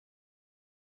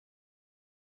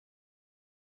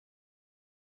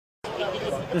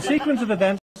The sequence of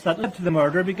events that led to the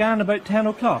murder began about 10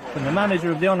 o'clock when the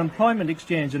manager of the unemployment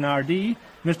exchange in Ardee,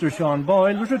 Mr. Sean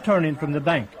Boyle, was returning from the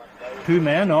bank. Two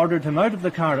men ordered him out of the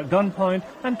car at gunpoint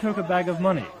and took a bag of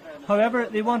money. However,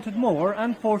 they wanted more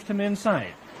and forced him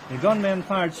inside. The gunmen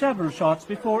fired several shots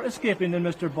before escaping in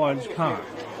Mr. Boyle's car.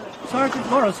 Sergeant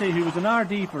Morrissey, who was in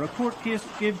Ardee for a court case,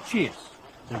 gave chase.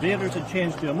 The raiders had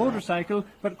changed to a motorcycle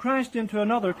but crashed into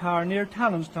another car near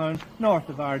Talonstown, north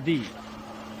of Ardee.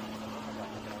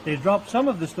 They dropped some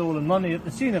of the stolen money at the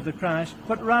scene of the crash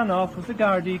but ran off with the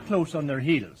Gardaí close on their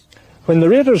heels. When the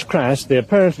raiders crashed, they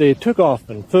apparently took off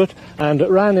on foot and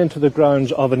ran into the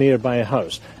grounds of a nearby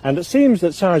house. And it seems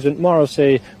that Sergeant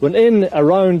Morrissey went in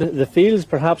around the fields,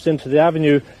 perhaps into the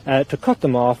avenue, to cut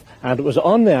them off, and it was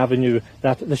on the avenue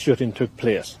that the shooting took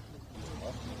place.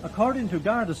 According to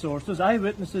Garda sources,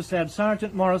 eyewitnesses said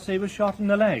Sergeant Morrissey was shot in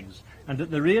the legs, and that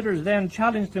the raiders then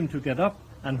challenged him to get up,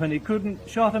 and when he couldn't,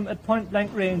 shot him at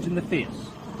point-blank range in the face.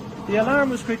 The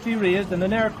alarm was quickly raised and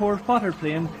an Air Corps spotter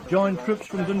plane joined troops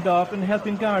from Dundalk in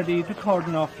helping Gardaí to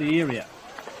cordon off the area.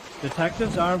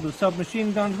 Detectives armed with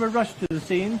submachine guns were rushed to the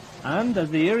scene, and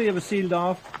as the area was sealed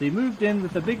off, they moved in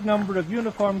with a big number of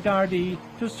uniformed Gardaí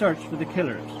to search for the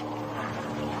killers.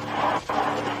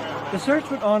 The search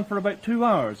went on for about 2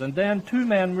 hours, and then 2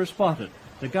 men were spotted.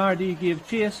 The Gardaí gave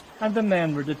chase and the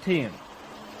men were detained.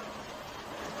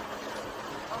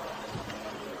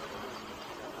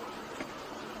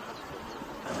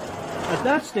 At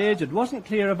that stage, it wasn't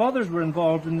clear if others were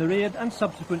involved in the raid and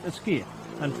subsequent escape,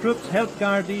 and troops helped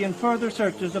Gardaí in further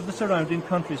searches of the surrounding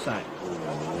countryside.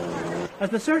 As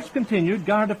the search continued,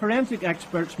 Garda forensic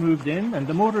experts moved in, and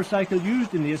the motorcycle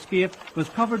used in the escape was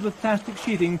covered with plastic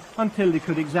sheeting until they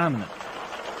could examine it.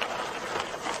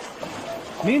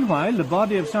 Meanwhile, the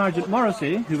body of Sergeant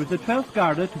Morrissey, who was the 12th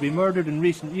Garda to be murdered in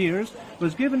recent years,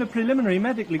 was given a preliminary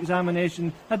medical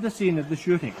examination at the scene of the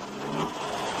shooting.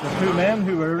 The 2 men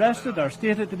who were arrested are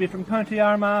stated to be from County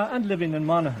Armagh and living in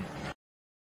Monaghan.